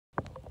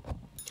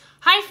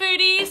Hi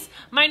foodies,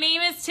 my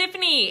name is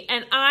Tiffany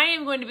and I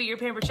am going to be your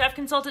Pampered Chef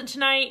consultant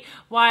tonight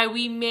while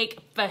we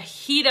make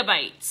fajita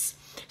bites.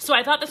 So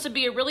I thought this would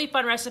be a really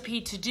fun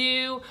recipe to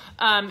do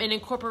and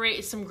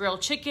incorporate some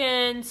grilled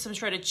chicken, some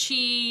shredded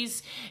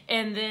cheese,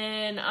 and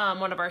then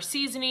one of our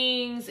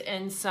seasonings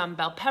and some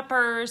bell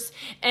peppers.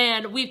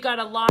 And we've got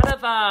a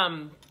lot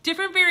of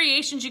different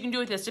variations you can do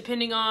with this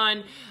depending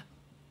on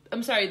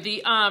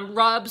the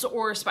rubs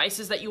or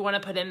spices that you want to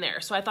put in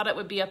there. So I thought it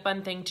would be a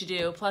fun thing to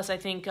do. Plus, I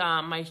think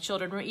my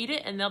children will eat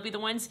it and they'll be the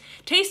ones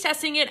taste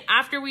testing it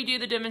after we do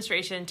the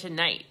demonstration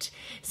tonight.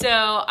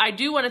 So I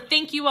do want to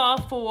thank you all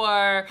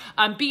for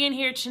being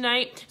here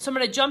tonight. So I'm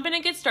going to jump in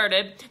and get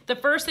started. The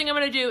first thing I'm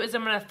going to do is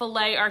I'm going to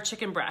fillet our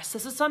chicken breast.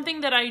 This is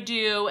something that I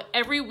do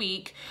every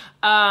week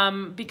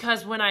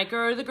because when I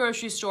go to the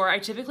grocery store, I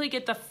typically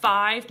get the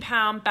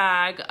 5-pound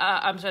bag, the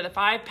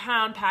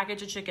 5-pound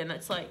package of chicken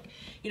that's like,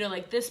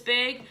 like this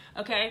big,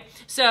 okay?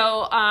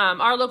 So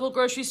our local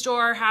grocery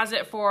store has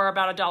it for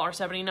about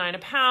 $1.79 a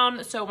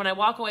pound. So when I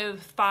walk away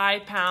with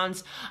 5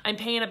 pounds, I'm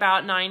paying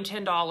about $9,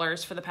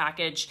 $10 for the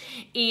package.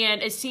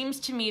 And it seems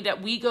to me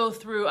that we go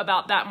through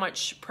about that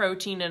much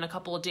protein in a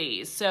couple of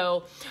days.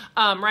 So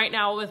right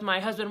now with my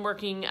husband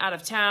working out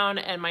of town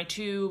and my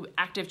 2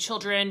 active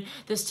children,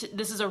 this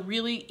is a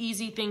really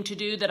easy thing to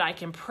do that I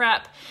can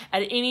prep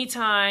at any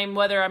time,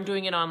 whether I'm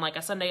doing it on like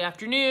a Sunday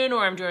afternoon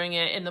or I'm doing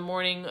it in the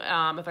morning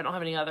if I don't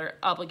have any other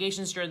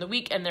obligations during the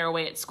week and they're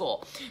away at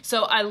school.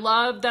 So I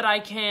love that I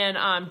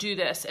can do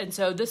this. And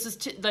so this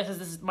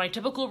is my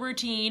typical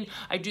routine.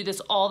 I do this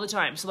all the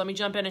time. So let me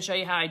jump in and show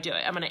you how I do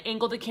it. I'm going to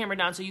angle the camera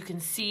down so you can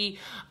see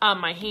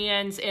my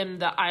hands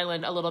and the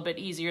island a little bit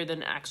easier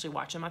than actually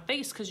watching my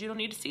face because you don't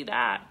need to see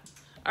that.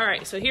 All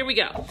right, so here we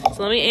go.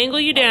 So let me angle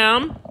you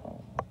down.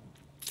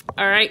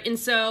 All right, and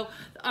so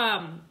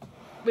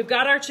we've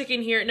got our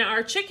chicken here. Now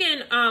our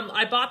chicken,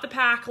 I bought the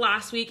pack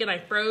last week and I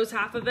froze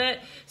half of it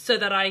so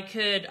that I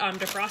could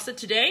defrost it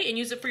today and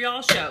use it for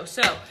y'all's show.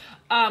 So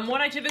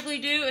what I typically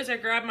do is I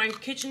grab my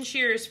kitchen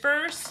shears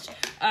first.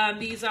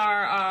 These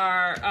are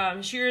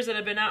our shears that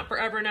have been out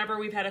forever and ever.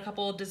 We've had a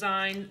couple of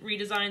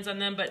redesigns on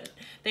them, but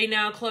they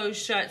now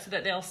close shut so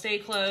that they'll stay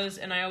closed,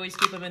 and I always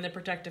keep them in the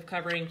protective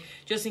covering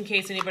just in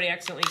case anybody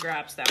accidentally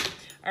grabs them.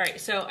 All right,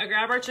 so I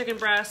grab our chicken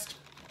breast.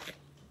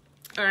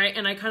 All right,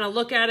 and I kind of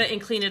look at it and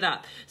clean it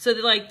up. So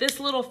like this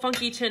little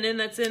funky tendon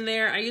that's in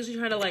there, I usually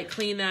try to like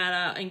clean that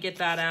up and get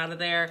that out of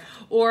there.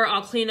 Or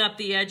I'll clean up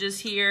the edges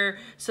here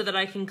so that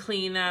I can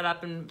clean that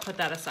up and put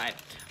that aside.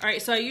 All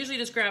right, so I usually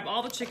just grab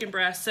all the chicken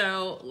breast.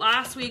 So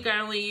last week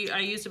I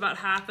used about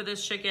half of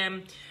this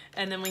chicken,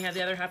 and then we have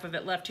the other half of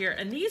it left here.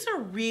 And these are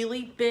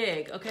really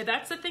big, okay?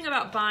 That's the thing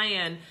about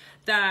buying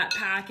that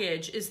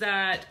package is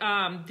that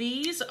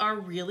these are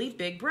really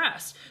big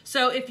breasts.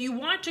 So if you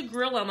want to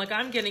grill them like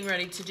I'm getting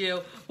ready to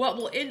do, what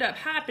will end up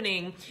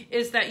happening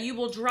is that you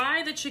will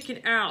dry the chicken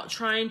out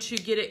trying to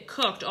get it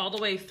cooked all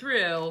the way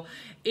through,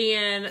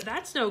 and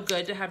that's no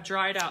good to have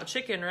dried out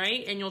chicken,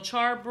 right? And you'll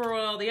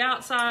charbroil the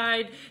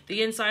outside,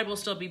 the inside will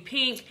still be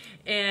pink,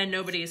 and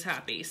nobody is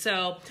happy.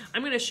 So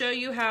I'm gonna show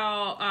you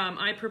how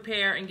I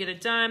prepare and get it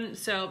done.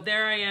 So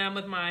there I am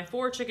with my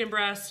 4 chicken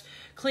breasts,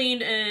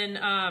 cleaned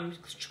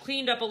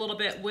up a little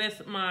bit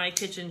with my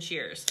kitchen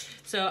shears.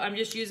 So I'm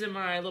just using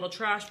my little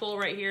trash bowl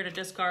right here to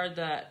discard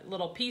the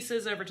little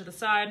pieces over to the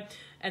side,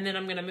 and then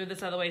I'm gonna move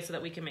this out of the way so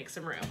that we can make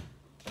some room.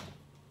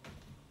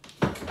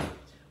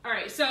 All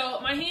right, so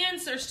my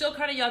hands are still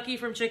kind of yucky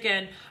from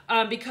chicken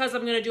because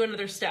I'm gonna do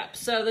another step.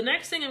 So the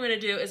next thing I'm gonna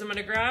do is I'm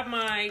gonna grab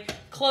my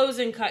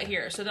closing cut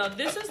here. So now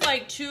this is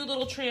like 2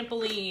 little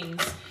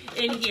trampolines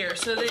in here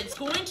so that it's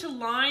going to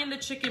line the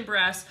chicken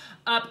breast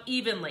up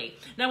evenly.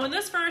 Now when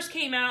this first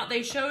came out,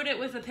 they showed it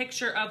with a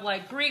picture of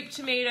like grape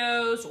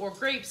tomatoes or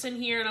grapes in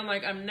here, and I'm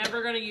like, I'm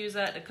never gonna use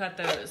that to cut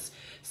those.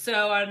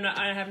 So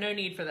I have no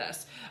need for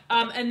this.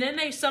 And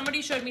then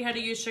somebody showed me how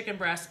to use chicken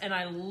breast, and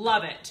I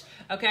love it.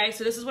 Okay,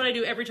 so this is what I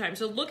do every time.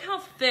 So look how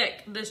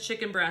thick this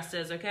chicken breast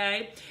is,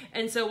 okay?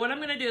 And so what I'm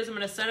gonna do is I'm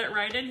gonna set it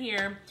right in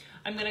here.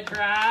 I'm gonna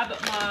grab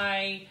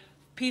my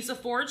piece of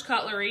forged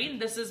cutlery.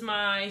 This is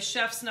my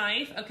chef's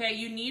knife, okay?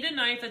 You need a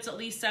knife that's at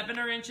least 7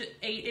 or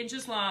 8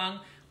 inches long.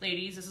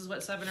 Ladies, this is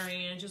what 7 or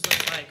 8 inches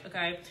looks like,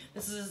 okay?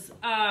 This is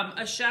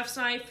a chef's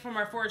knife from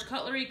our forged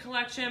cutlery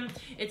collection.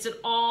 It's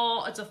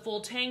a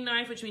full tang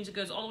knife, which means it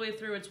goes all the way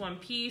through. It's one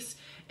piece.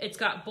 It's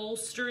got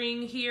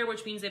bolstering here,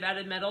 which means they've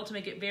added metal to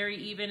make it very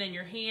even in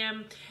your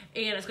hand.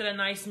 And it's got a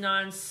nice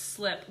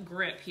non-slip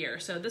grip here.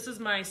 So this is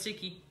my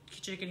sticky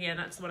chicken hand.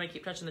 That's the one I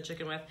keep touching the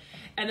chicken with.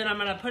 And then I'm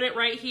gonna put it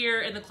right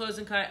here in the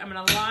closing cut. I'm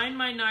gonna line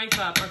my knife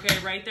up, okay,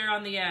 right there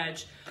on the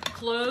edge.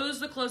 Close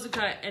the closing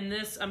cut, and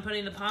this, I'm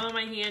putting the palm of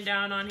my hand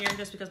down on here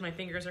just because my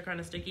fingers are kind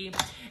of sticky.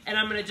 And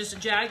I'm gonna just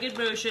jagged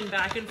motion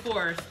back and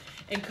forth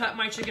and cut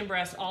my chicken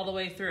breast all the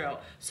way through.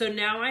 So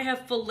now I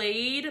have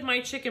filleted my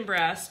chicken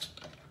breast.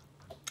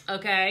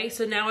 Okay,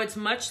 so now it's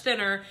much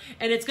thinner,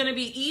 and it's gonna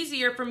be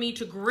easier for me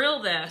to grill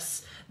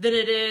this than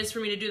it is for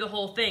me to do the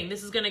whole thing.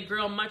 This is gonna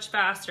grill much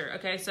faster,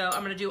 okay? So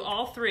I'm gonna do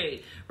all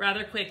 3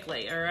 rather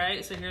quickly, all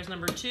right? So here's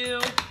number 2.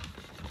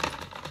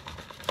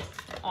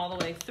 all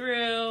the way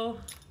through.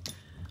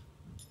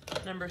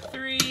 Number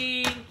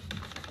 3.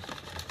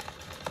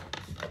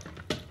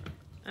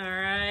 All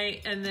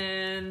right, and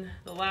then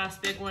the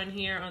last big one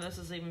here. Oh, this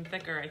is even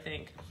thicker, I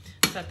think.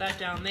 Set that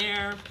down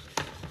there.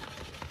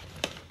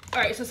 All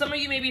right, so some of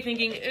you may be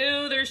thinking,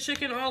 ooh, there's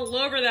chicken all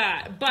over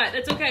that. But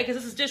it's okay, because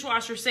this is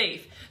dishwasher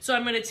safe. So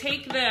I'm gonna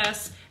take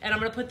this, and I'm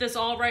gonna put this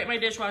all right in my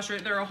dishwasher.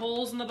 There are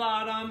holes in the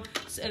bottom,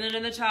 and then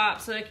in the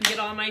top, so it can get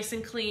all nice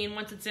and clean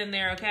once it's in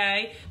there,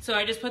 okay? So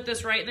I just put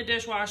this right in the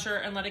dishwasher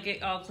and let it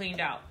get all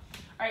cleaned out.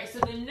 All right, so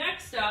the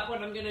next up,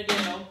 what I'm gonna do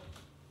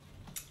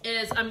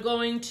is I'm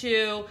going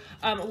to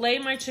lay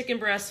my chicken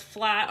breast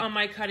flat on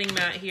my cutting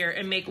mat here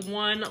and make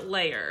 1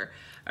 layer.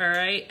 All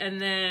right,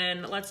 and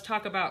then let's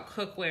talk about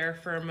cookware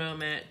for a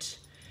moment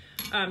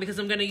because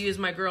I'm gonna use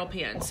my grill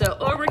pan. So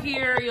over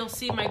here, you'll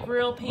see my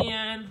grill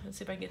pan. Let's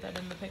see if I can get that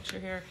in the picture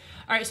here.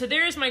 All right, so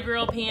there's my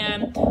grill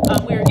pan.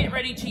 We're getting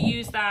ready to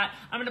use that.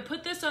 I'm gonna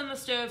put this on the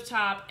stove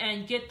top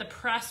and get the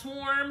press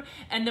warm,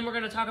 and then we're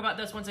gonna talk about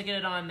this once I get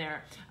it on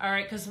there. All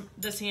right, because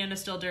this hand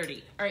is still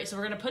dirty. All right, so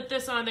we're gonna put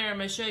this on there. I'm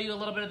gonna show you a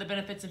little bit of the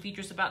benefits and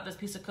features about this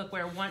piece of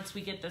cookware once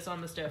we get this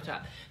on the stove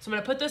top. So I'm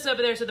gonna put this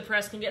over there so the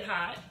press can get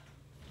hot.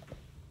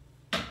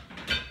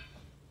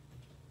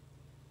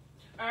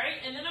 All right,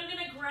 and then I'm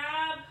gonna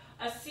grab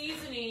a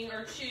seasoning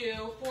or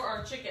 2 for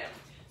our chicken.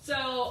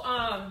 So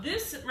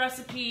this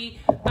recipe,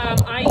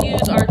 I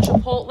use our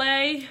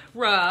Chipotle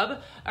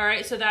rub. All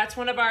right, so that's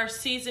one of our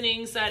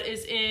seasonings that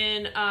is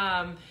in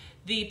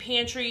the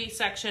pantry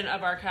section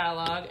of our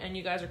catalog. And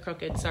you guys are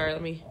crooked. Sorry,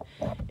 let me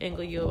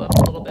angle you up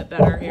a little bit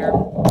better here.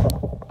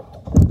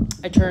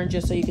 I turned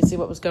just so you can see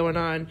what was going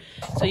on.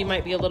 So you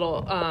might be a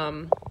little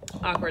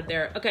awkward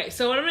there. Okay,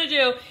 so what I'm gonna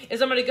do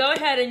is I'm gonna go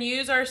ahead and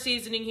use our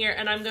seasoning here,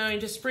 and I'm going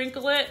to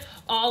sprinkle it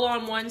all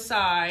on one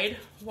side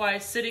while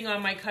it's sitting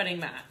on my cutting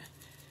mat.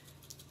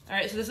 All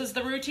right, so this is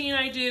the routine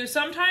I do.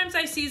 Sometimes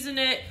I season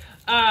it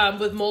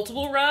with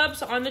multiple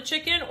rubs on the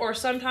chicken, or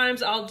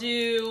sometimes I'll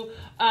do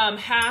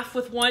half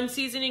with one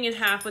seasoning and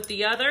half with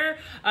the other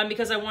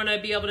because I want to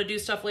be able to do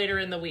stuff later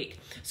in the week.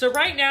 So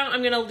right now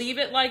I'm gonna leave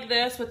it like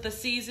this with the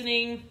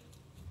seasoning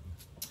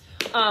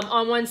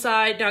on one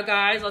side. Now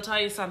guys, I'll tell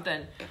you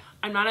something.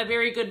 I'm not a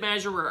very good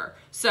measurer.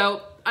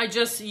 So I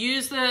just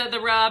used the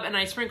rub and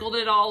I sprinkled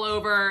it all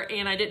over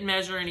and I didn't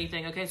measure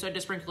anything. Okay, so I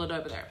just sprinkled it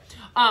over there.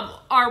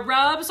 Our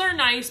rubs are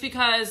nice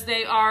because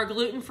they are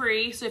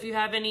gluten-free. So if you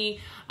have any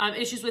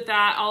issues with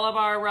that, all of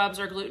our rubs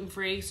are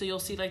gluten-free. So you'll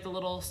see like the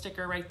little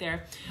sticker right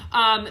there.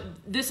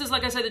 This is,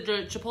 like I said,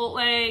 the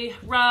Chipotle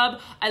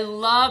rub. I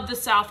love the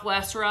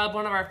Southwest rub.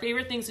 One of our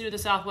favorite things to do with the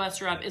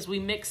Southwest rub is we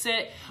mix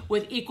it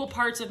with equal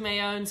parts of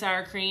mayo and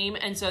sour cream.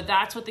 And so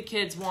that's what the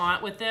kids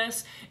want with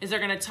this, is they're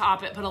gonna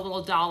top it, put a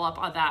little dollop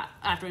on that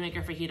after we make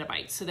our fajita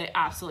bites. So they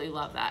absolutely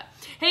love that.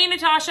 Hey,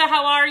 Natasha,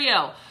 how are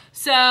you?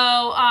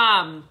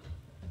 So,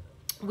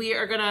 we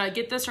are gonna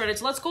get this started.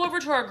 So let's go over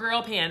to our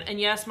grill pan. And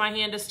yes, my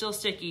hand is still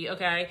sticky,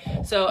 okay?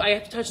 So I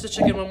have to touch the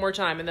chicken one more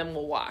time and then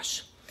we'll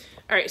wash.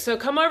 All right, so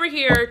come over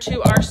here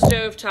to our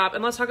stove top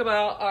and let's talk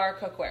about our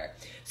cookware.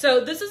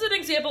 So this is an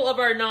example of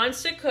our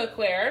nonstick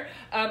cookware.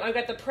 I've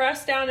got the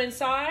press down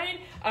inside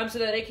so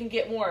that it can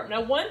get warm.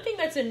 Now, one thing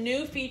that's a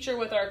new feature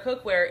with our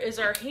cookware is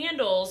our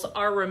handles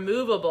are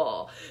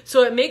removable.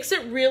 So it makes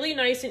it really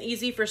nice and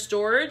easy for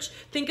storage.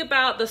 Think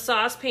about the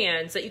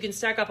saucepans that you can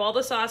stack up all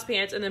the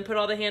saucepans and then put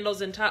all the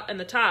handles in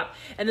the top.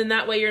 And then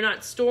that way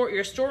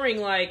you're storing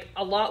like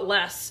a lot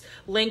less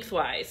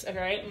lengthwise. All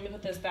right, let me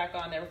put this back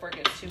on there before it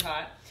gets too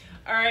hot.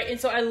 All right, and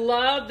so I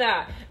love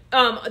that.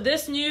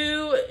 This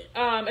new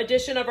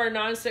edition of our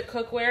nonstick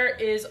cookware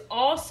is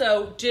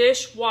also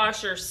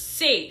dishwasher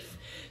safe.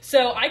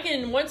 So I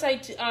can, once I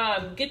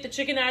get the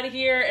chicken out of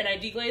here and I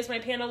deglaze my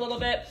pan a little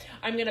bit,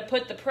 I'm gonna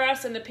put the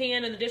press and the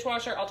pan in the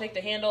dishwasher. I'll take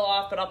the handle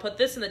off, but I'll put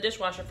this in the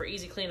dishwasher for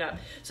easy cleanup.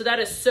 So that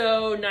is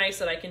so nice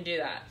that I can do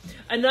that.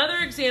 Another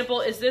example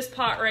is this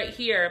pot right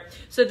here.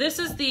 So this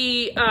is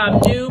the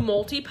new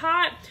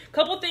multi-pot. A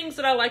couple things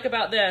that I like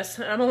about this,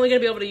 and I'm only gonna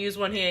be able to use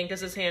one hand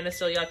because this hand is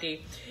still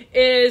yucky,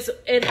 is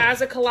it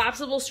has a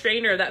collapsible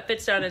strainer that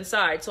fits down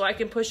inside. So I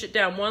can push it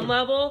down one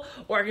level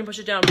or I can push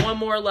it down one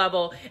more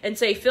level and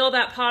say, fill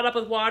that pot up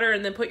with water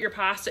and then put your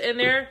pasta in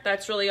there.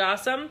 That's really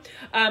awesome.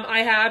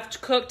 I have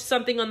cooked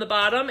something on the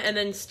bottom and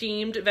then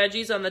steamed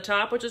veggies on the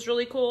top, which is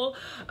really cool.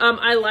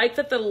 I like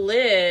that the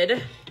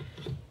lid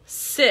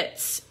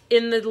sits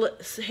in the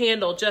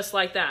handle just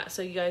like that,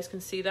 so you guys can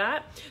see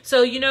that.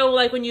 So you know,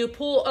 like when you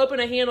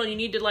open a handle and you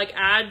need to like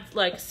add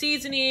like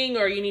seasoning,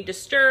 or you need to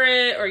stir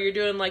it, or you're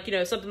doing like, you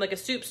know, something like a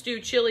soup, stew,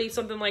 chili,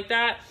 something like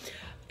that,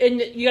 and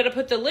you got to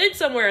put the lid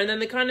somewhere, and then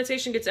the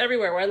condensation gets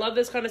everywhere. Well, I love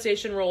this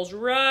condensation rolls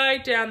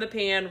right down the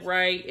pan,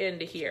 right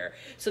into here.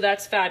 So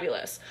that's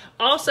fabulous.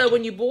 Also,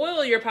 when you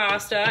boil your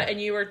pasta and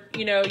you are,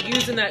 you know,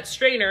 using that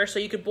strainer, so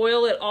you could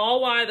boil it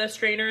all while the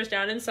strainer is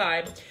down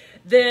inside,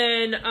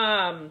 then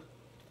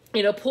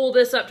you know, pull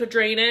this up to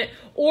drain it.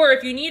 Or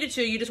if you needed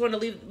to, you just want to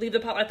leave the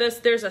pot like this,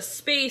 there's a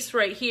space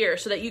right here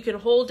so that you can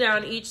hold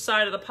down each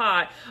side of the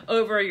pot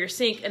over your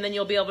sink, and then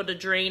you'll be able to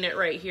drain it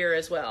right here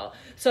as well.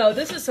 So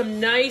this is some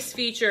nice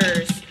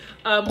features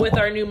with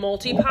our new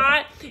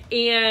multi-pot.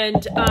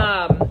 And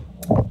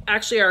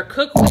actually our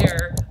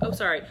cookware,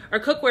 our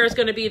cookware is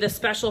going to be the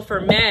special for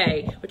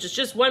May, which is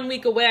just 1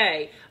 week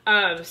away.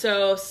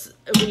 So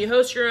when you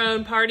host your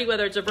own party,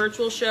 whether it's a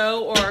virtual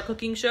show or a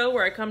cooking show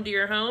where I come to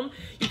your home,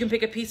 you can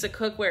pick a piece of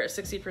cookware at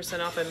 60%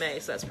 off in May.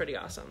 So that's pretty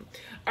awesome.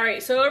 All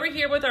right, so over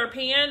here with our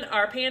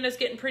pan is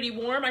getting pretty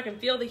warm. I can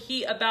feel the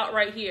heat about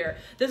right here.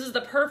 This is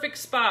the perfect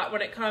spot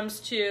when it comes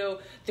to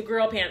the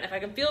grill pan. If I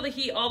can feel the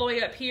heat all the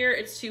way up here,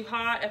 it's too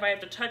hot. If I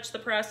have to touch the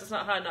press, it's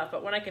not hot enough.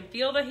 But when I can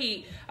feel the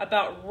heat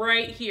about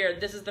right here,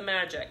 this is the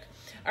magic.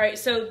 All right,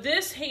 so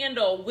this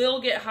handle will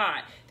get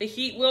hot. The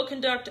heat will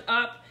conduct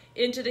up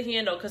into the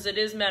handle because it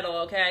is metal,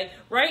 okay?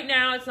 Right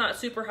now, it's not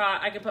super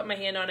hot. I can put my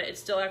hand on it. It's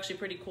still actually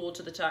pretty cool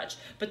to the touch.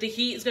 But the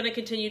heat is going to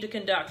continue to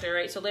conduct, all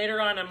right? So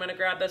later on, I'm going to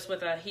grab this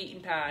with a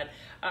heating pad.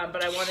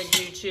 But I wanted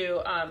you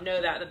to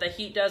know that the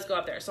heat does go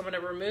up there. So I'm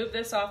going to remove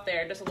this off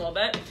there just a little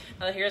bit.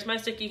 Now, here's my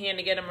sticky hand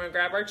again. I'm going to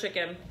grab our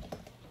chicken.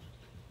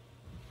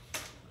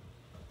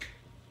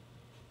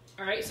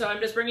 All right, so I'm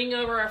just bringing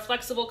over our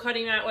flexible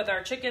cutting mat with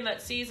our chicken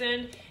that's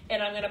seasoned,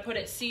 and I'm going to put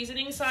it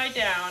seasoning side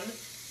down.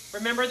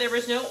 Remember, there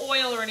was no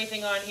oil or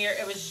anything on here.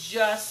 It was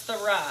just the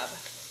rub.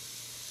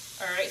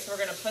 All right, so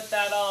we're going to put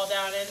that all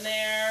down in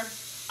there.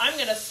 I'm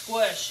going to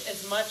squish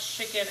as much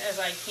chicken as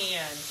I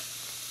can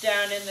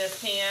down in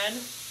this pan.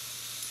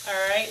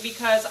 All right,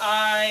 because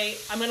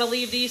I'm going to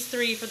leave these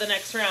 3 for the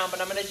next round,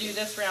 but I'm going to do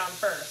this round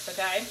first,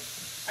 okay?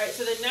 All right,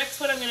 so the next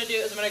what I'm going to do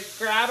is I'm going to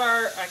grab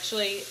our,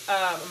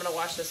 I'm going to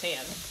wash this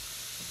hand.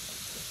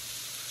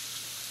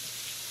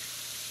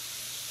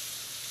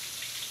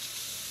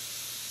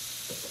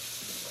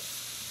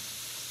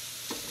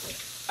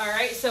 All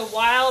right, so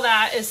while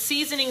that is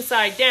seasoning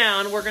side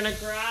down, we're gonna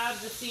grab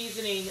the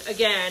seasoning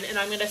again, and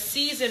I'm gonna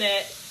season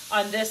it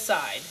on this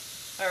side.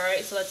 All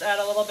right, so let's add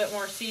a little bit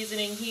more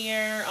seasoning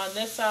here on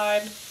this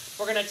side.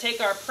 We're gonna take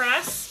our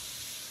press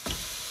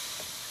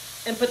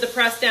and put the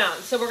press down.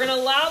 So we're gonna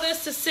allow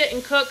this to sit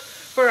and cook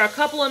for a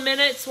couple of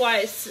minutes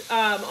while it's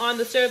on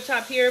the stove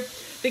top here.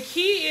 The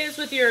key is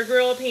with your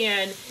grill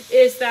pan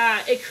is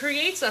that it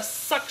creates a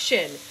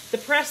suction. The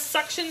press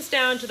suctions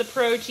down to the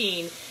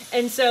protein.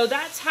 And so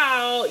that's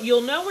how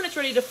you'll know when it's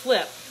ready to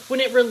flip.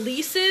 When it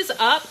releases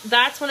up,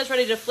 that's when it's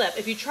ready to flip.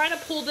 If you try to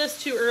pull this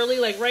too early,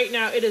 like right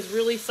now, it is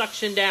really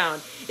suctioned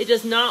down. It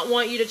does not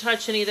want you to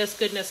touch any of this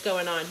goodness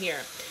going on here.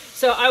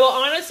 So I will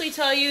honestly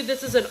tell you,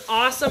 this is an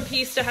awesome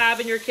piece to have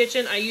in your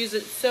kitchen. I use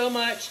it so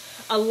much.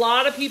 A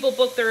lot of people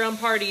book their own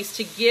parties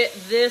to get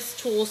this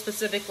tool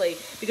specifically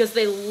because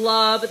they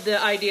love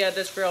the idea of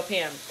this grill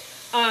pan.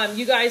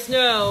 You guys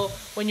know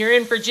when you're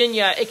in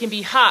Virginia, it can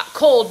be hot,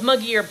 cold,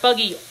 muggy, or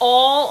buggy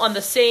all on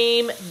the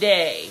same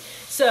day.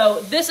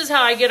 So this is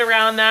how I get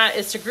around that,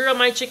 is to grill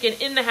my chicken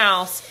in the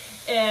house,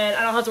 and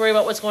I don't have to worry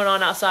about what's going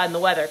on outside in the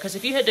weather, because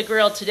if you had to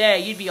grill today,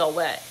 you'd be all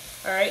wet.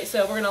 All right,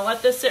 so we're going to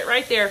let this sit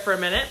right there for a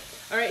minute.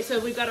 All right, so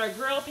we've got our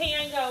grill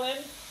pan going.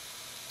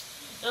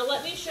 Now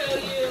let me show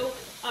you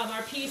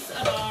our piece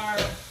of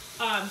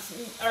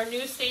our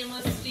new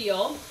stainless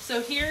steel.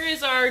 So here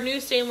is our new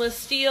stainless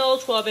steel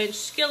 12-inch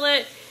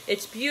skillet.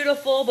 It's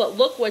beautiful, but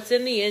look what's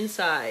in the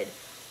inside.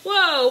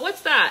 Whoa,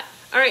 what's that?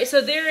 All right,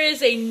 so there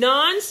is a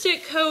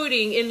non-stick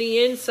coating in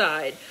the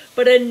inside,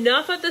 but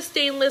enough of the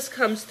stainless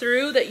comes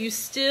through that you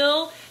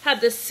still have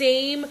the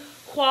same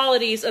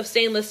qualities of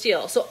stainless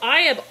steel. So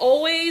I have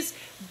always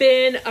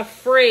been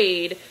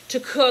afraid to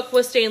cook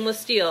with stainless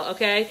steel,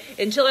 okay?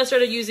 Until I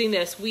started using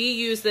this. We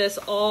use this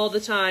all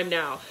the time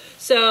now.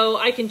 So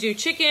I can do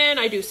chicken,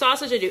 I do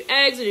sausage, I do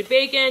eggs, I do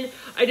bacon,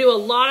 I do a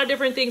lot of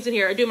different things in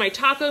here. I do my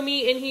taco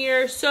meat in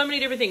here, so many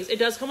different things. It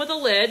does come with a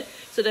lid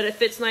so that it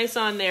fits nice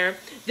on there.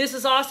 This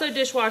is also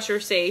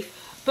dishwasher safe.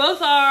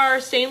 Both our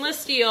stainless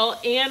steel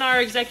and our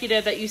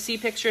executive that you see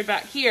pictured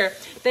back here,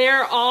 they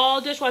are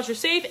all dishwasher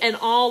safe and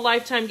all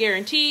lifetime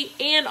guarantee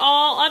and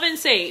all oven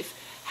safe.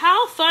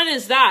 How fun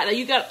is that? That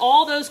you got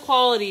all those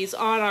qualities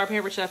on our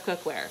Pampered Chef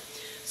cookware.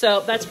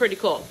 So that's pretty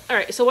cool. All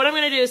right, so what I'm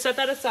gonna do is set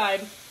that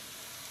aside.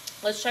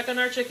 Let's check on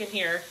our chicken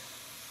here.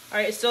 All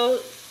right, it's still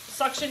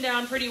suctioned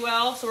down pretty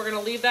well, so we're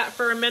gonna leave that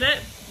for a minute,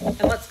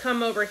 and let's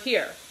come over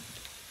here.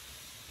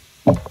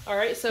 All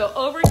right, so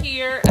over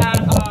here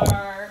at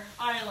our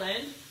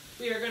island,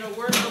 we are gonna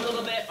work a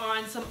little bit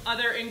on some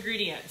other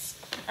ingredients.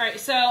 All right,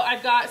 so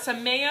I've got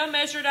some mayo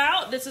measured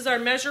out. This is our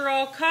Measure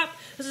All cup.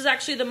 This is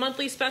actually the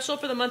monthly special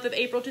for the month of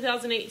April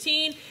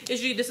 2018.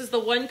 Usually this is the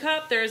 1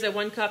 cup. There is a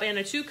 1 cup and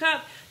a 2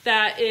 cup.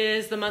 That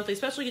is the monthly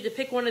special. You get to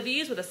pick one of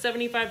these with a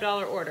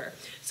 $75 order.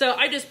 So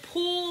I just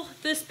pull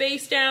this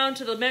base down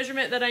to the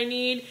measurement that I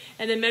need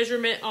and then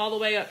measurement all the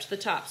way up to the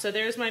top. So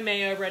there's my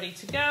mayo ready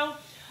to go.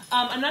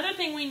 Another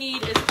thing we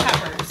need is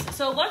peppers.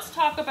 So let's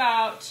talk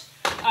about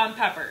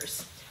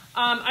peppers.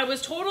 I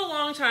was told a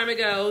long time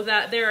ago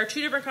that there are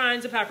two different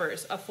kinds of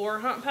peppers, a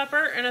 4-hump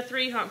pepper and a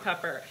 3-hump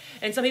pepper.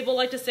 And some people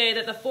like to say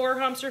that the 4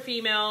 humps are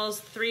females,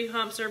 3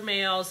 humps are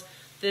males.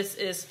 This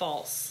is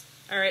false.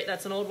 All right,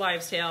 that's an old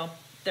wives' tale.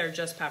 They're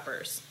just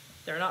peppers.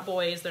 They're not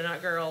boys, they're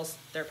not girls,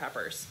 they're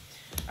peppers.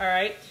 All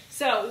right,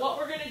 so what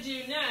we're gonna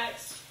do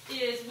next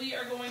is we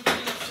are going to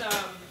do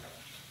some,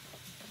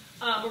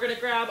 we're going to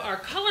grab our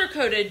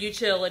color-coded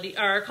utility,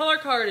 our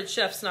color-coded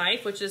chef's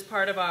knife, which is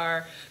part of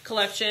our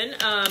collection.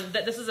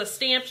 This is a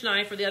stamped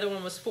knife, where the other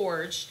one was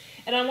forged.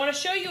 And I want to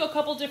show you a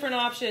couple different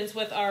options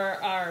with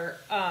our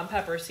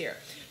peppers here.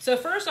 So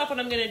first off, what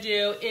I'm going to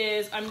do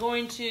is I'm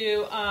going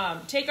to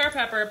take our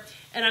pepper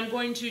and I'm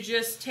going to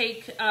just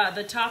take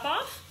the top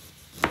off.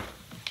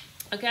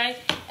 Okay,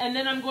 and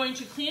then I'm going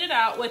to clean it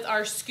out with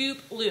our scoop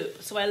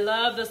loop. So I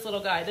love this little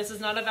guy. This is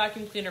not a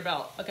vacuum cleaner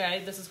belt,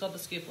 okay? This is called the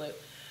scoop loop.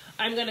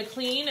 I'm gonna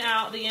clean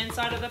out the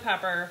inside of the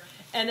pepper,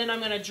 and then I'm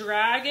gonna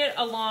drag it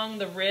along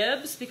the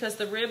ribs, because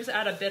the ribs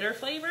add a bitter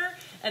flavor,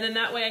 and then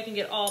that way I can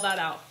get all that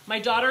out. My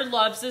daughter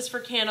loves this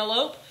for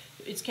cantaloupe.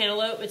 It's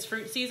cantaloupe, it's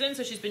fruit season,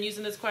 so she's been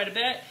using this quite a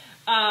bit.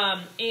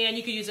 And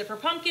you can use it for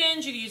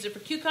pumpkins, you can use it for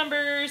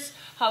cucumbers,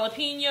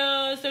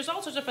 jalapenos, there's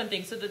all sorts of fun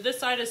things. So that this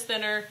side is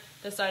thinner,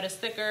 this side is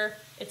thicker.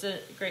 It's a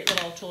great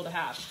little tool to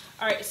have.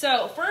 All right,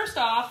 so first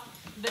off,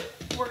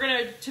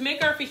 to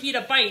make our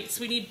fajita bites,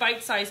 we need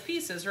bite-sized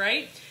pieces,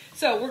 right?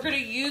 So we're gonna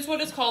use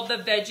what is called the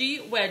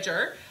veggie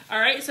wedger. All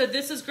right, so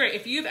this is great.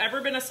 If you've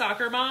ever been a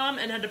soccer mom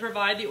and had to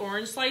provide the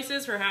orange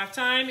slices for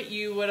halftime,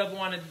 you would have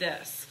wanted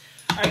this.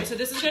 All right, so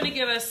this is gonna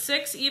give us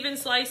 6 even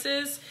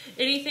slices.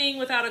 Anything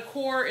without a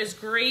core is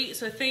great.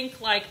 So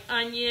think like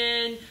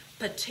onion,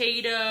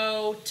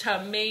 potato,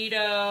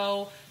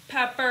 tomato,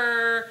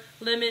 pepper,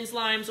 lemons,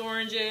 limes,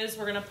 oranges.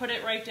 We're gonna put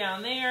it right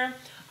down there.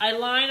 I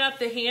line up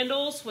the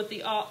handles with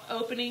the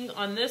opening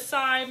on this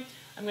side.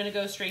 I'm gonna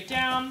go straight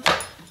down.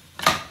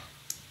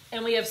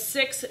 And we have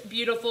 6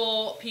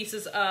 beautiful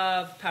pieces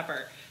of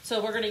pepper.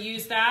 So we're gonna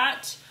use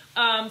that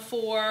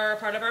for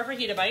part of our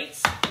fajita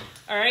bites.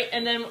 All right,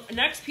 and then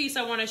next piece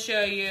I wanna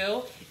show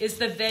you is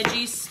the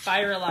veggie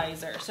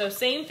spiralizer. So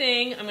same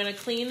thing, I'm gonna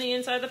clean the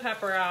inside of the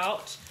pepper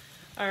out.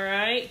 All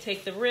right,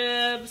 take the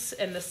ribs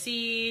and the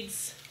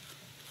seeds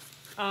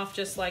off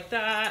just like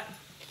that.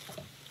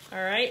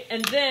 All right,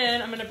 and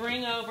then I'm gonna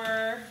bring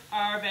over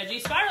our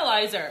veggie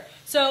spiralizer.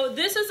 So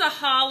this is a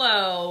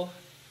hollow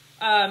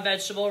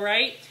vegetable,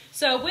 right?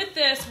 So with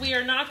this, we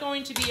are not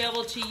going to be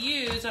able to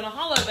use on a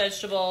hollow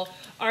vegetable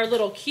our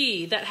little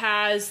key that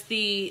has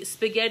the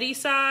spaghetti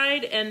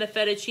side and the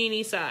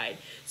fettuccine side.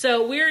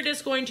 So we're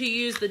just going to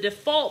use the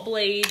default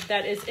blade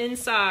that is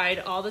inside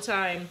all the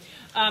time.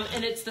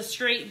 And it's the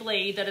straight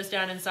blade that is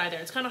down inside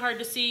there. It's kind of hard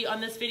to see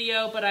on this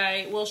video, but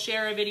I will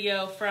share a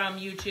video from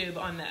YouTube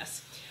on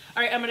this.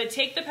 All right, I'm gonna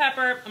take the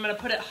pepper, I'm gonna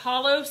put it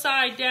hollow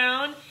side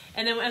down,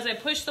 and then as I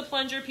push the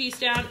plunger piece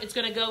down, it's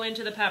gonna go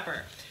into the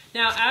pepper.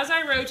 Now, as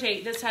I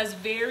rotate, this has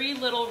very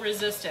little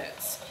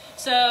resistance.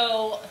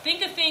 So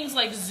think of things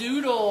like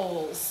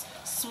zoodles,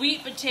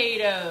 sweet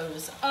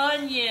potatoes,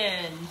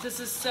 onions. This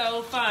is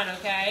so fun,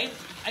 okay?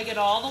 I get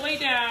all the way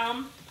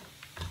down,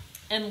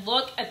 and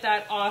look at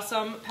that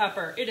awesome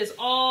pepper. It is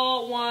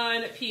all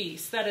one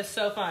piece. That is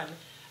so fun,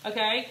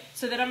 okay?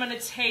 So then I'm gonna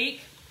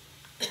take,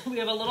 we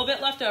have a little bit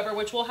left over,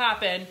 which will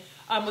happen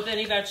with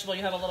any vegetable,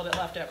 you have a little bit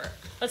left over.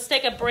 Let's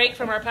take a break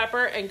from our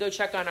pepper and go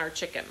check on our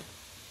chicken.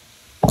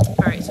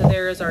 All right, so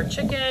there is our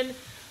chicken.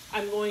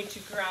 I'm going to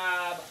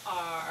grab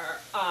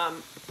our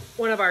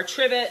one of our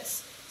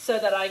trivets so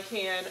that I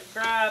can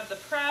grab the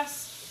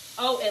press.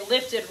 Oh, it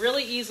lifted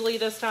really easily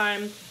this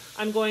time.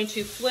 I'm going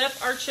to flip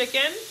our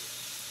chicken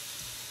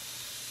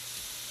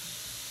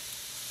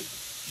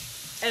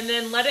and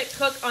then let it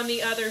cook on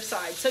the other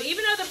side. So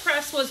even though the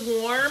press was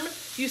warm,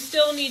 you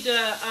still need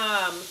to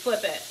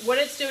flip it. What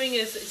it's doing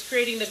is it's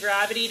creating the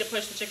gravity to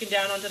push the chicken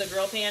down onto the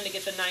grill pan to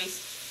get the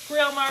nice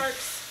grill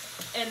marks.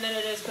 And then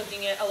it is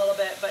cooking it a little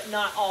bit, but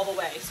not all the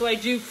way. So I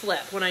do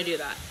flip when I do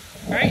that.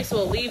 All right, so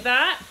we'll leave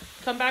that.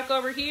 Come back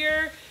over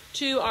here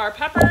to our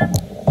pepper.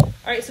 All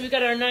right, so we've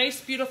got our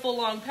nice, beautiful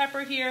long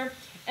pepper here.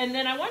 And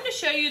then I wanted to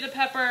show you the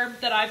pepper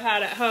that I've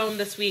had at home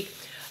this week.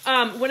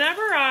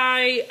 Whenever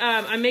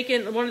I'm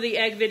making one of the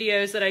egg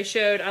videos that I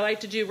showed, I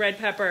like to do red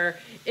pepper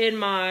in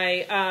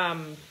my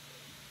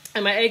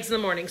eggs in the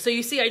morning. So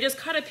you see, I just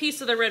cut a piece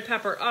of the red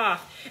pepper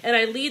off and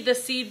I leave the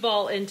seed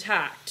ball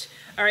intact.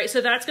 All right,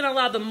 so that's gonna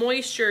allow the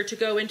moisture to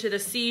go into the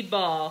seed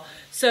ball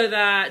so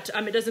that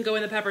it doesn't go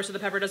in the pepper, so the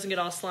pepper doesn't get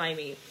all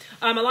slimy.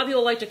 A lot of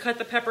people like to cut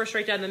the pepper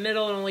straight down the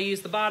middle and only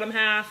use the bottom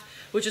half,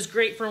 which is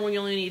great for when you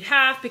only need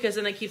half, because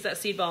then that keeps that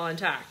seed ball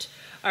intact.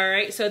 All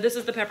right, so this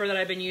is the pepper that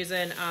I've been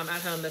using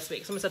at home this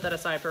week. So I'm gonna set that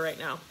aside for right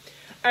now.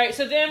 All right,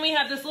 so then we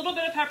have this little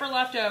bit of pepper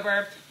left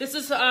over. This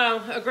is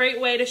a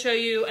great way to show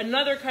you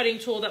another cutting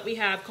tool that we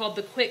have called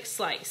the Quick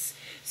Slice.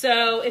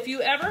 So if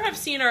you ever have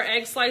seen our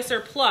Egg Slicer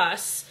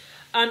Plus,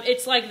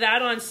 it's like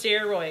that on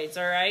steroids,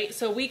 all right?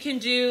 So we can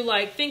do,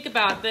 like, think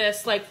about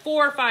this, like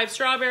 4 or 5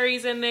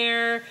 strawberries in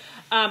there,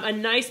 a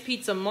nice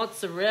piece of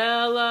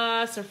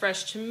mozzarella, some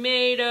fresh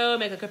tomato,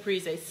 make a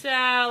caprese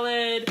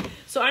salad.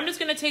 So I'm just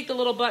gonna take the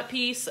little butt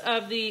piece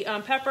of the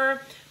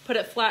pepper, put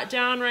it flat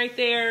down right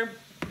there,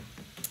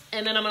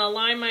 and then I'm gonna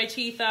line my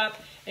teeth up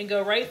and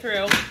go right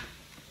through,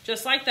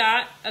 just like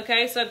that.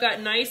 Okay, so I've got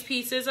nice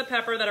pieces of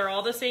pepper that are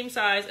all the same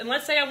size, and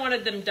let's say I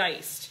wanted them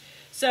diced.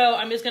 So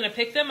I'm just gonna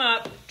pick them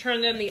up,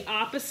 turn them the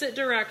opposite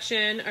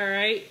direction, all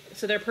right?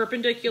 So they're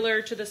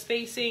perpendicular to the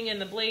spacing,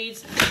 and the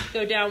blades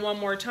go down one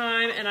more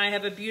time, and I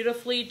have a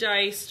beautifully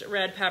diced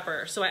red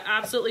pepper. So I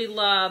absolutely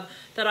love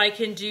that I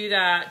can do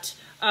that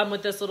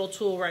with this little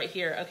tool right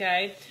here,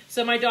 okay?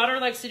 So my daughter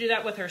likes to do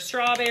that with her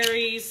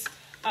strawberries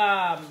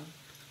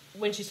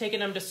when she's taking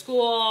them to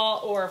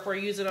school, or if we're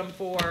using them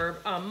for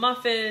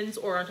muffins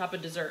or on top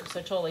of dessert,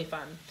 so totally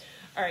fun.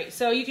 All right,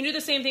 so you can do the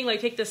same thing,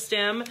 like take the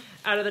stem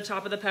out of the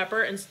top of the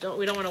pepper, and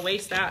we don't want to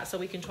waste that, so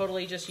we can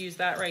totally just use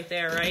that right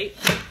there, right?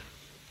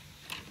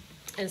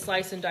 And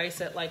slice and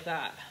dice it like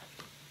that.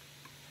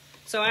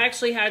 So I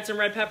actually had some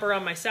red pepper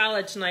on my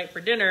salad tonight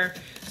for dinner,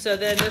 so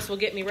then this will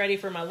get me ready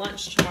for my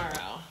lunch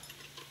tomorrow.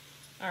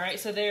 All right,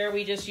 so there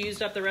we just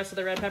used up the rest of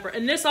the red pepper,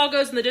 and this all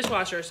goes in the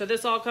dishwasher, so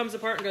this all comes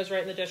apart and goes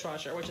right in the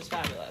dishwasher, which is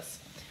fabulous.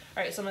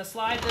 All right, so I'm gonna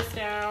slide this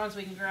down so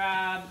we can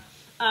grab.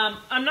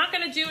 I'm not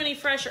going to do any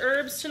fresh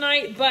herbs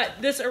tonight, but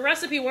this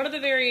recipe, one of the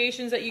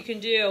variations that you can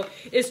do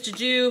is to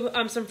do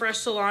some fresh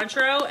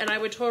cilantro, and I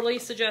would totally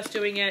suggest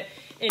doing it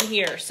in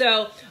here.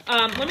 So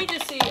let me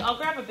just see. I'll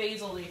grab a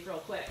basil leaf real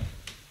quick.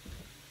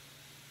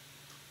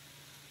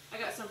 I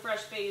got some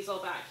fresh basil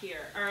back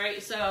here. All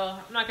right, so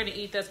I'm not going to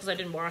eat this because I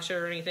didn't wash it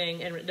or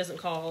anything, and it doesn't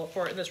call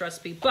for it in this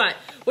recipe. But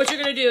what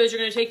you're going to do is you're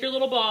going to take your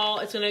little ball.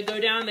 It's going to go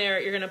down there.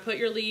 You're going to put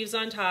your leaves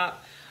on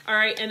top. All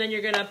right, and then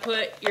you're going to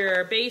put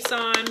your base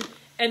on.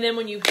 And then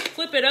when you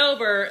flip it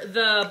over,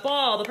 the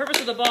purpose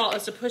of the ball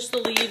is to push the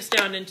leaves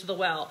down into the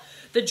well.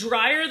 The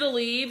drier the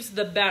leaves,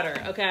 the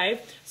better,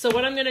 okay? So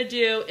what I'm gonna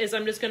do is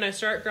I'm just gonna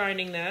start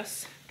grinding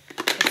this.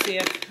 Let's see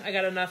if I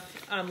got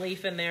enough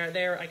leaf in there.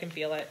 There, I can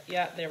feel it.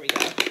 Yeah, there we go.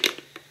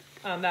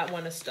 That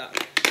one is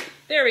stuck.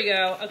 There we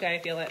go. Okay, I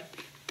feel it.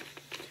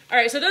 All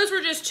right, so those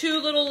were just 2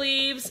 little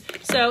leaves.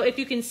 So if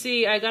you can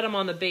see, I got them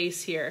on the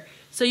base here.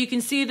 So you can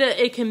see that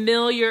it can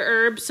mill your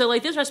herbs. So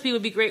like this recipe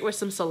would be great with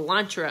some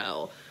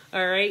cilantro.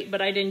 All right,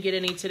 but I didn't get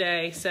any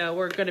today, so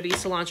we're gonna be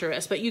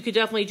cilantro-less, but you could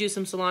definitely do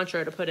some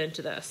cilantro to put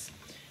into this.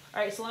 All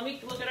right, so let me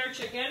look at our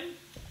chicken.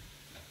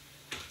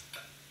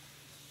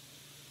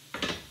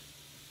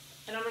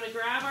 And I'm gonna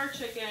grab our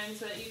chicken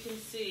so that you can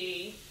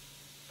see.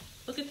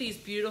 Look at these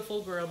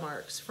beautiful grill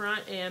marks,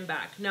 front and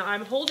back. Now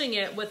I'm holding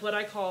it with what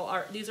I call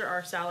these are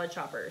our salad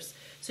choppers.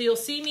 So you'll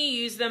see me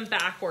use them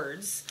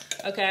backwards,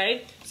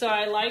 okay? So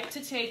I like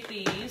to take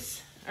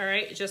these, all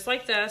right, just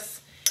like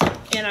this,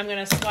 and I'm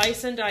gonna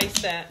slice and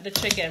dice the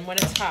chicken when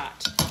it's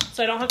hot.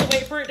 So I don't have to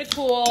wait for it to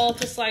cool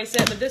to slice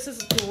it, but this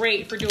is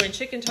great for doing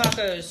chicken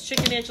tacos,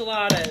 chicken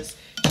enchiladas,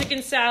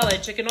 chicken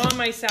salad, chicken on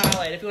my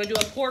salad. If you wanna do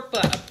a pork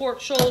butt, a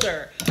pork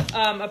shoulder,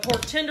 a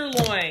pork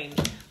tenderloin,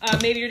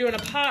 maybe you're doing a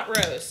pot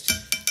roast.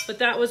 But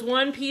that was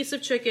one piece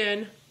of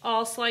chicken,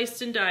 all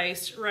sliced and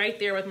diced right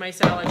there with my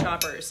salad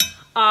choppers.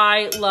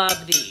 I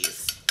love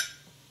these.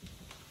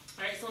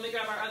 All right, so let me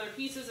grab our other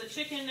pieces of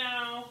chicken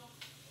now.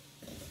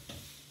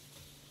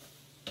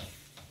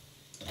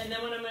 And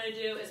then what I'm going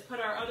to do is put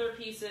our other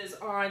pieces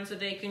on so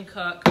they can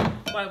cook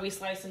while we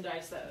slice and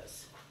dice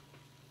those.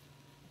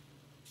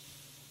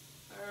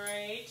 All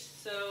right,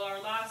 so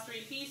our last 3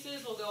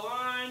 pieces will go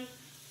on.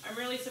 I'm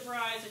really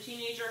surprised a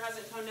teenager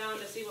hasn't come down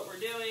to see what we're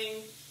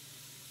doing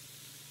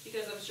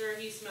because I'm sure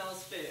he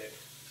smells food.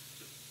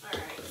 All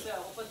right, so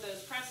we'll put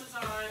those presses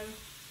on,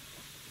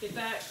 get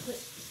that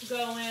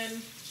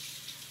going.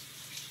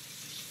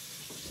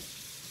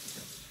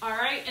 All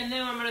right, and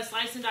then I'm gonna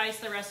slice and dice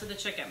the rest of the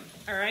chicken.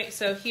 All right,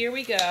 so here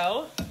we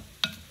go,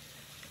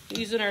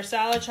 using our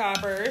salad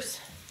choppers.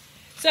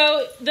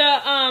 So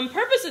the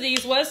purpose of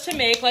these was to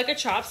make like a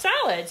chopped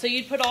salad. So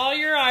you'd put all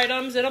your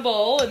items in a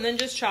bowl and then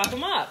just chop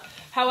them up.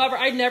 However,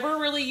 I never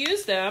really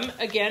used them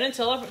again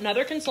until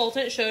another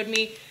consultant showed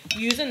me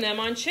using them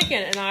on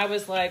chicken. And I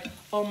was like,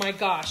 oh my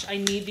gosh, I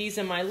need these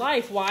in my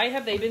life. Why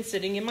have they been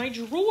sitting in my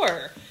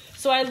drawer?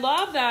 So I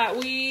love that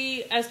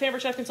we, as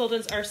Pampered Chef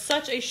Consultants, are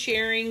such a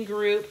sharing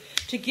group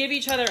to give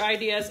each other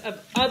ideas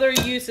of other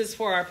uses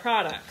for our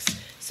products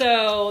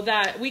so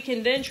that we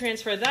can then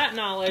transfer that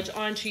knowledge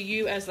onto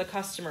you as the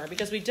customer,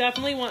 because we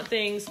definitely want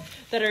things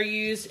that are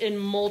used in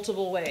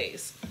multiple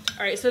ways.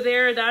 All right, so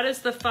there, that is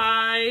the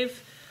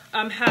 5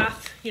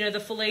 half, the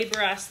filleted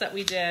breast that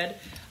we did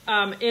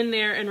in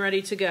there and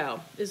ready to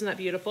go. Isn't that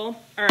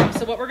beautiful? All right,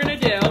 so what we're gonna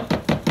do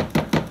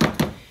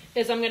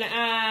is I'm gonna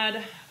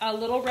add a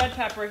little red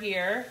pepper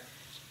here.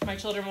 My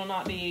children will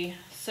not be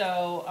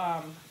so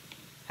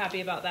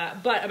happy about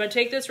that, but I'm gonna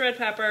take this red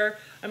pepper,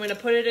 I'm gonna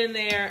put it in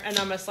there, and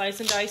I'm gonna slice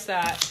and dice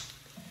that.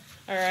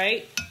 All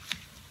right,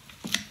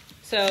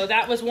 so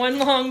that was one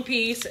long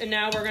piece, and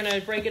now we're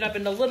gonna break it up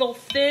into little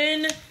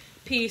thin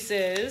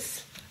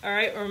pieces. All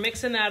right, we're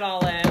mixing that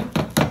all in.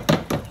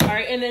 All All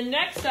right, and then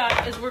next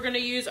up is we're gonna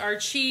use our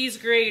cheese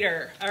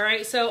grater. All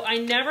right, so I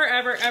never,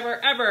 ever, ever,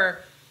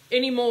 ever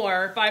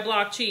anymore buy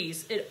block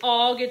cheese. It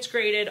all gets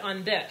grated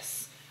on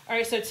this. All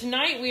right, so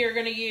tonight we are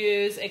gonna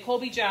use a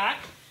Colby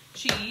Jack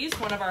cheese,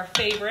 one of our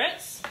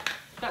favorites,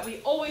 that we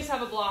always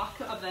have a block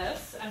of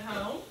this at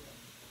home.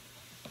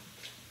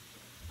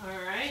 All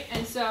right,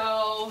 and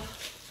so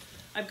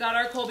I've got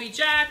our Colby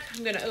Jack.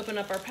 I'm gonna open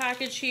up our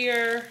package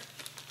here.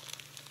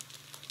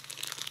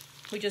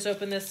 We just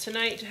opened this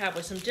tonight to have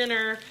with some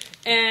dinner.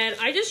 And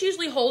I just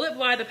usually hold it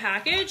by the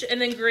package and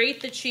then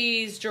grate the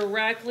cheese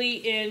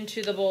directly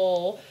into the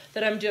bowl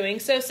that I'm doing.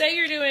 So say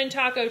you're doing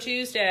Taco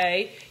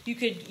Tuesday, you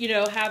could, you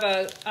know, have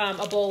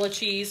a bowl of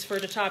cheese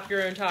to top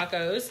your own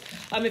tacos.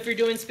 If you're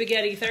doing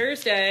Spaghetti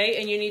Thursday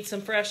and you need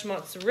some fresh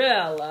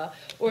mozzarella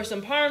or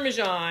some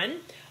Parmesan,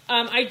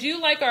 I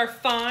do like our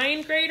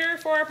fine grater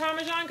for our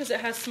Parmesan because it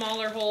has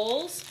smaller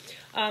holes.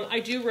 I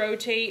do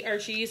rotate our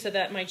cheese so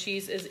that my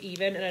cheese is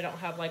even and I don't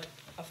have like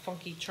a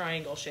funky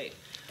triangle shape.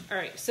 All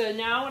right, so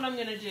now what I'm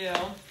gonna do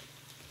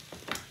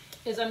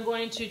is I'm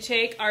going to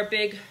take our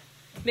big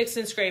mix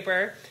and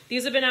scraper.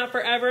 These have been out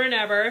forever and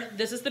ever.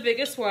 This is the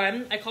biggest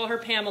one. I call her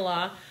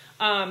Pamela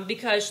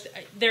because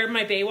they're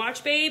my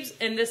Baywatch babes,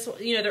 and this,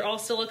 you know, they're all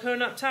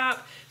silicone up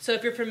top. So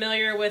if you're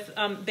familiar with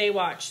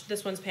Baywatch,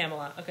 this one's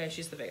Pamela. Okay,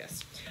 she's the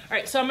biggest. All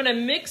right, so I'm gonna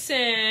mix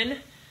in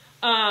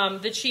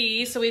the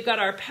cheese. So we've got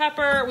our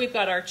pepper, we've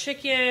got our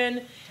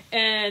chicken,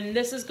 and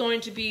this is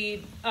going to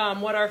be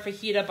what our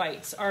fajita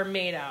bites are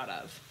made out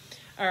of.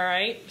 All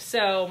right,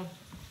 so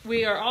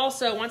we are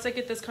also, once I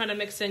get this kind of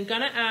mixed in,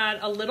 gonna add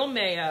a little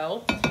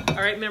mayo. All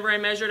right, remember I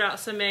measured out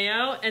some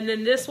mayo, and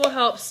then this will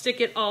help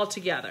stick it all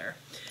together.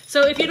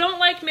 So if you don't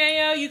like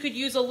mayo, you could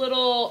use a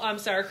little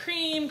sour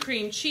cream,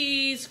 cream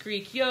cheese,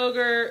 Greek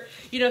yogurt,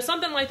 you know,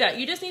 something like that.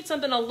 You just need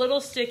something a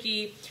little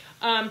sticky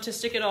to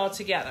stick it all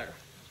together.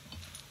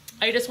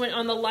 I just went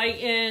on the light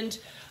end.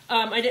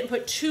 I didn't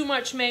put too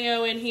much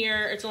mayo in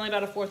here. It's only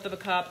about 1/4 of a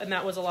cup, and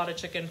that was a lot of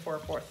chicken for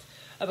 1/4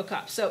 of a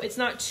cup. So it's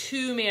not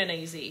too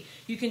mayonnaise-y.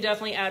 You can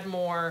definitely add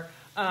more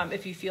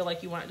if you feel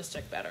like you want it to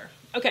stick better.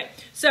 Okay,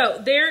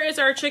 so there is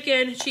our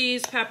chicken,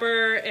 cheese,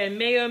 pepper, and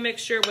mayo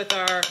mixture with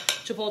our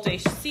chipotle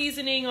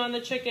seasoning on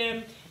the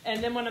chicken.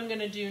 And then what I'm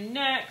gonna do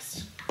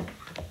next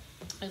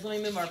is, let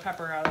me move our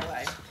pepper out of the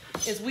way,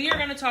 is we are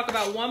gonna talk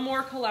about one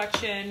more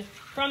collection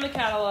from the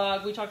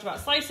catalog. We talked about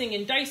slicing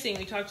and dicing.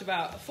 We talked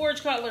about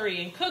forge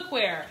cutlery and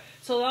cookware.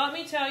 So let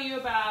me tell you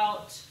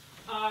about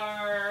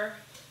our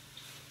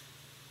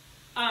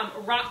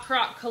rock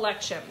crock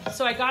collection.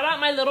 So I got out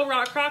my little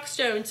rock crock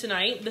stone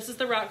tonight. This is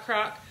the rock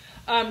crock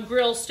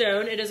grill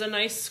stone. It is a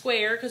nice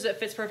square because it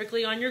fits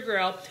perfectly on your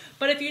grill.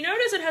 But if you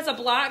notice, it has a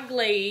black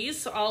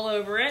glaze all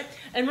over it.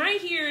 And right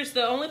here is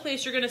the only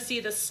place you're going to see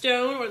the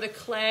stone or the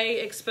clay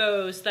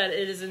exposed that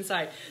it is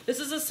inside. This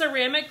is a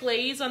ceramic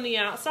glaze on the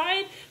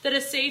outside that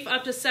is safe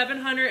up to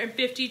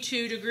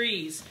 752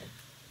 degrees.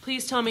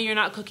 Please tell me you're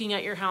not cooking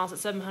at your house at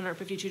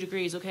 752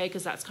 degrees, okay?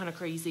 Because that's kind of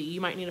crazy.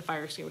 You might need a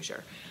fire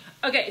extinguisher.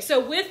 Okay, so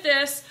with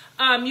this,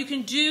 you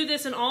can do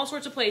this in all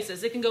sorts of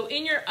places. It can go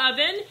in your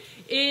oven,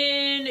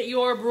 in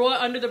your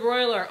under the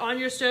broiler, on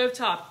your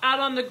stovetop, out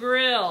on the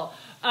grill,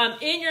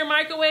 in your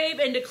microwave,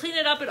 and to clean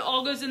it up, it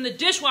all goes in the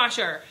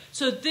dishwasher.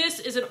 So this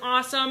is an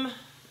awesome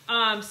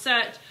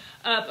set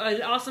of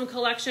an awesome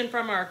collection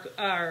from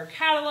our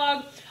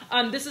catalog.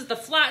 This is the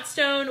flat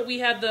stone. We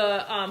have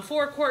the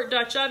 4-quart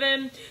Dutch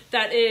oven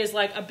that is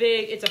like a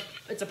big,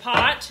 it's a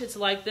pot. It's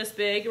like this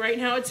big. Right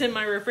now it's in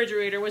my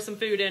refrigerator with some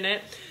food in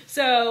it.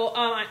 So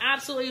I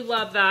absolutely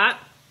love that.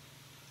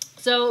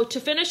 So to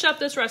finish up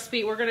this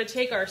recipe, we're gonna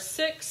take our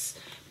 6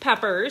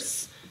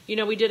 peppers. You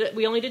know,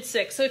 we only did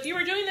 6. So if you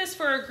were doing this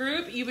for a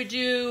group, you would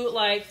do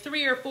like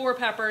 3 or 4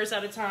 peppers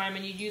at a time,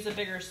 and you'd use a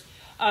bigger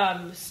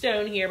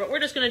stone here, but we're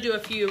just gonna do a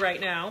few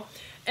right now.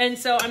 And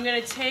so I'm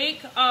gonna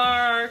take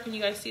our, can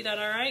you guys see that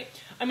all right?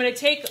 I'm gonna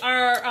take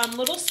our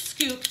little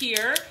scoop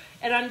here,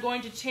 and I'm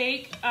going to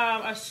take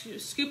a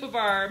scoop of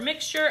our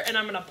mixture, and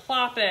I'm gonna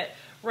plop it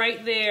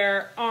right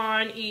there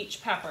on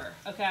each pepper,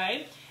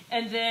 okay?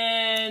 And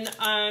then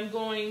I'm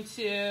going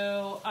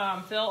to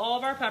fill all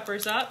of our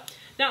peppers up.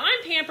 Now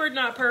I'm pampered,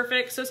 not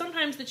perfect, so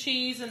sometimes the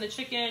cheese and the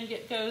chicken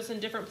goes in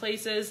different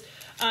places.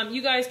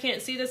 You guys can't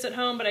see this at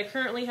home, but I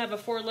currently have a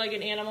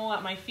 4-legged animal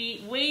at my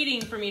feet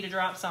waiting for me to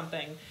drop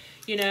something,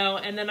 you know,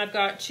 and then I've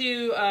got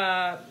 2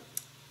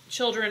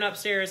 children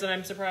upstairs that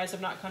I'm surprised have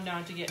not come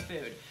down to get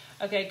food.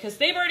 Okay, because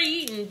they've already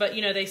eaten, but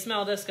you know, they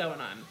smell this going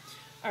on.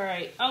 All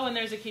right, oh, and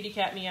there's a kitty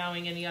cat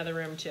meowing in the other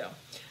room too.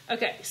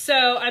 Okay,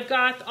 so I've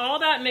got all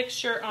that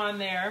mixture on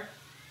there.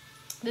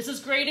 This is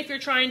great if you're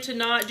trying to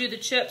not do the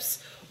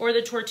chips or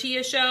the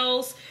tortilla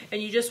shells,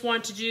 and you just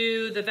want to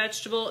do the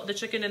vegetable, the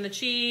chicken and the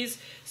cheese.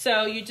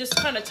 So you just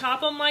kind of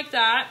top them like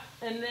that,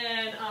 and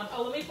then,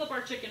 oh, let me flip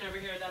our chicken over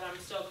here that I'm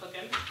still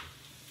cooking.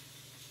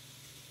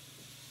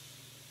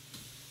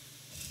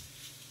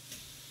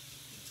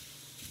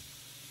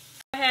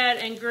 Go ahead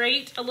and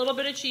grate a little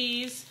bit of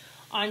cheese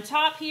on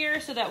top here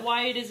so that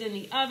while it is in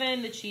the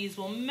oven, the cheese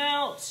will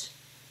melt.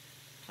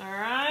 All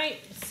right,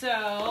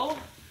 so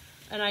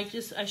And I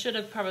should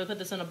have probably put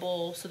this in a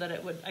bowl so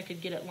that I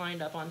could get it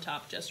lined up on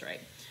top just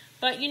right.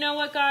 But you know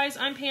what, guys?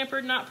 I'm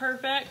pampered, not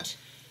perfect.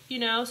 You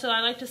know, so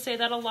I like to say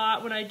that a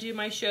lot when I do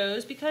my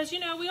shows because, you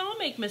know, we all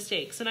make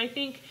mistakes. And I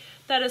think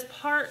that is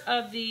part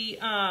of the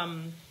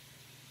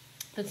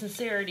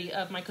sincerity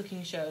of my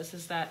cooking shows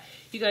is that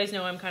you guys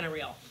know I'm kind of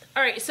real.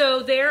 All right,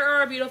 so there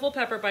are our beautiful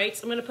pepper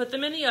bites. I'm gonna put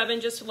them in the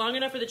oven just long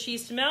enough for the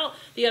cheese to melt.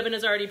 The oven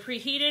is already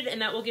preheated,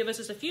 and that will give us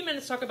just a few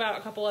minutes to talk about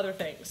a couple other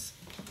things.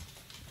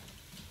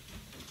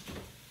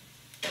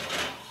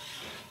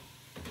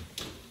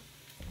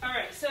 All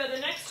right, so the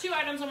next two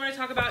items I'm going to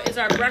talk about is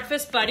our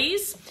breakfast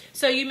buddies.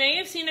 So you may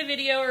have seen a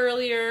video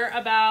earlier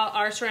about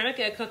our ceramic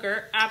egg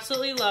cooker.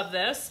 Absolutely love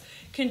this.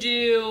 Can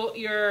do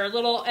your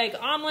little egg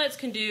omelets,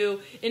 can do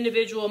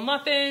individual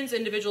muffins,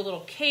 individual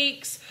little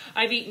cakes.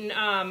 I've eaten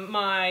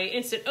my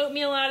instant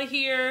oatmeal out of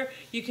here.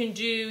 You can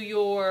do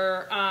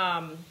your,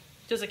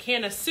 just a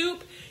can of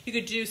soup. You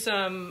could do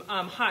some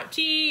hot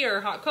tea or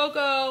hot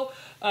cocoa.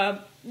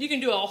 You can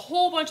do a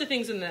whole bunch of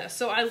things in this.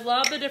 So I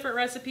love the different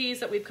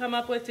recipes that we've come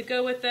up with to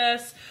go with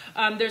this.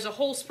 There's a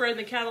whole spread in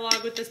the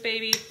catalog with this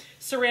baby.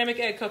 Ceramic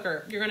egg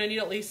cooker. You're gonna need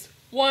at least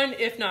one,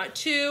 if not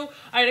two.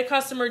 I had a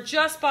customer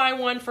just buy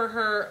one for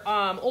her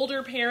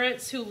older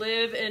parents who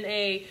live in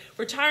a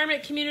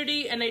retirement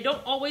community and they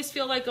don't always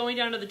feel like going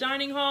down to the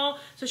dining hall.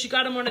 So she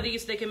got them one of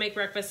these so they can make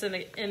breakfast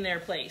in their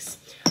place.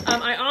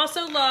 I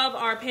also love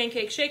our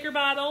pancake shaker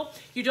bottle.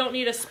 You don't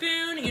need a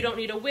spoon, you don't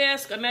need a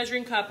whisk, a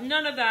measuring cup,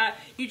 none of that.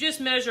 You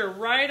just measure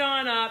right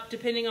on up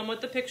depending on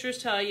what the pictures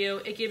tell you.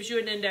 It gives you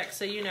an index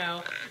so you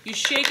know. You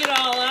shake it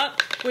all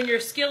up. When your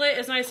skillet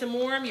is nice and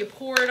warm, you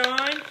pour it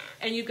on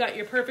and you've got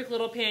your perfect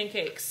little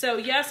pancakes. So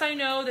yes, I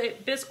know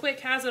that Bisquick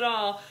has it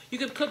all. You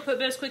could put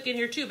Bisquick in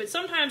here too, but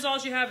sometimes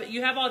you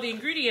have all the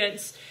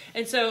ingredients,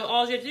 and so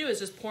all you have to do is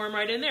just pour them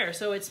right in there.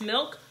 So it's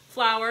milk,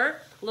 flour,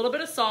 a little bit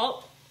of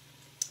salt,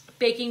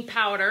 baking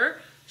powder,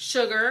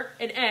 sugar,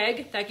 an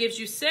egg. That gives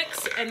you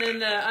 6, and then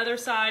the other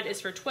side is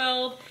for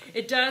 12.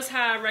 It does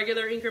have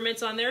regular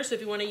increments on there, so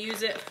if you want to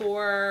use it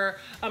for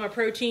a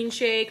protein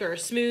shake or a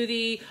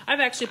smoothie. I've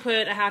actually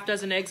put a half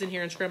dozen eggs in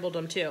here and scrambled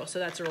them too, so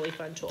that's a really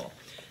fun tool.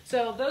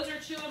 So those are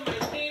two of my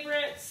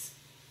favorites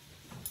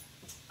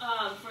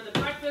for the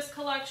breakfast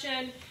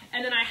collection.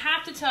 And then I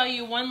have to tell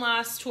you one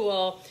last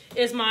tool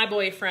is my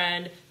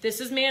boyfriend.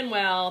 This is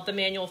Manuel, the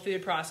manual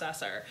food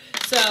processor.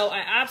 So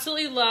I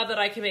absolutely love that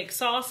I can make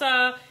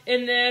salsa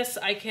in this.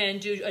 I can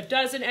do a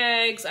dozen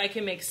eggs. I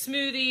can make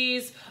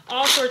smoothies,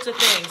 all sorts of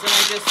things. And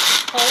I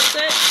just pulse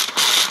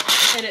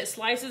it and it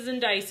slices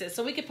and dices.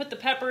 So we could put the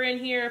pepper in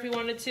here if we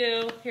wanted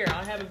to. Here,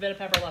 I have a bit of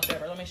pepper left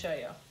over. Let me show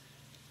you.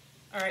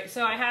 All right,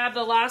 so I have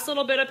the last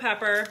little bit of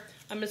pepper.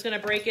 I'm just gonna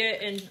break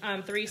it in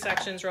 3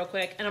 sections real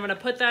quick, and I'm gonna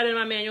put that in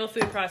my manual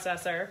food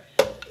processor.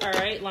 All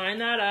right, line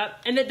that up.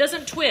 And it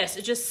doesn't twist,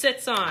 it just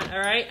sits on, all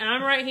right? And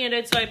I'm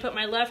right-handed, so I put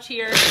my left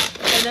here,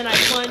 and then I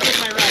plunge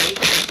with my right.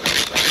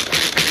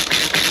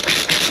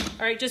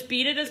 All right, just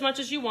beat it as much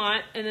as you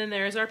want, and then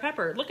there's our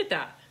pepper. Look at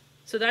that.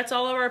 So that's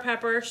all of our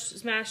pepper,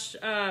 smashed,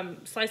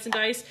 sliced and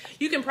diced.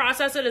 You can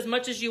process it as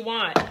much as you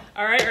want,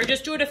 all right? Or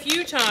just do it a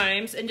few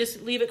times and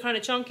just leave it kind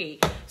of chunky.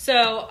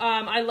 So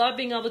I love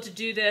being able to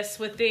do this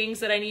with things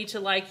that I need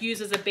to like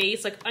use as a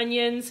base, like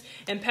onions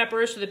and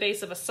peppers for the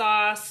base of a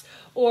sauce.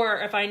 Or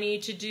if I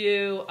need to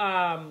do,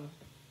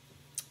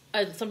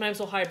 sometimes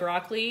we'll hide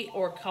broccoli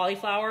or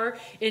cauliflower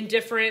in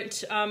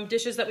different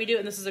dishes that we do.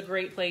 And this is a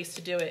great place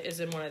to do it,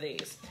 is in one of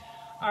these.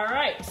 All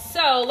right,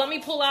 so let me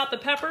pull out the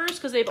peppers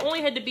because they've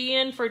only had to be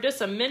in for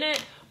just a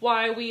minute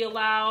while we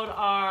allowed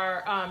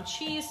our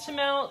cheese to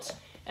melt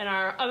and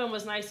our oven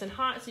was nice and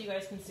hot so you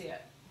guys can see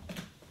it.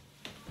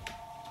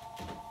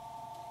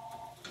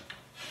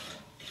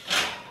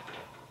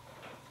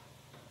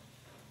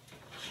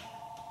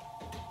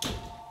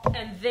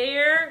 And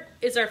there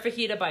is our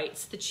fajita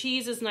bites. The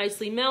cheese is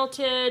nicely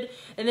melted,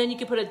 and then you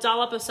can put a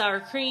dollop of sour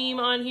cream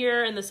on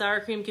here, and the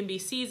sour cream can be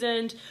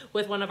seasoned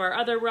with one of our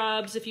other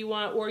rubs if you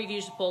want, or you can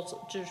use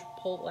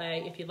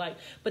Chipotle if you'd like.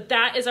 But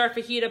that is our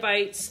fajita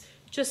bites,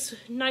 just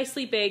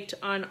nicely baked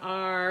on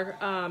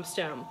our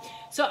stone.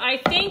 So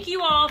I thank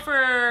you all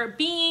for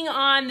being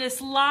on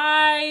this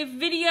live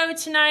video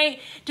tonight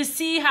to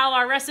see how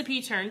our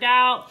recipe turned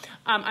out.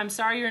 I'm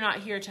sorry you're not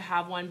here to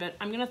have one, but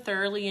I'm gonna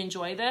thoroughly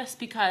enjoy this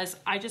because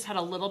I just had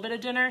a little bit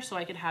of dinner so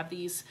I could have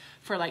these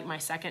for like my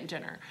second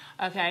dinner,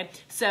 okay?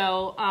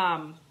 So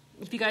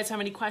if you guys have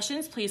any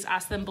questions, please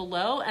ask them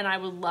below and I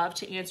would love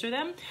to answer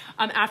them.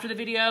 After the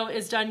video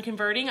is done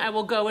converting, I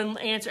will go and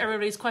answer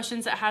everybody's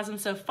questions that has them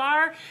so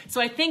far. So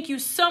I thank you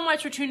so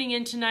much for tuning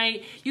in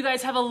tonight. You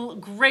guys have a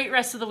great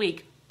rest of the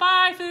week.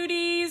 Bye,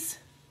 foodies.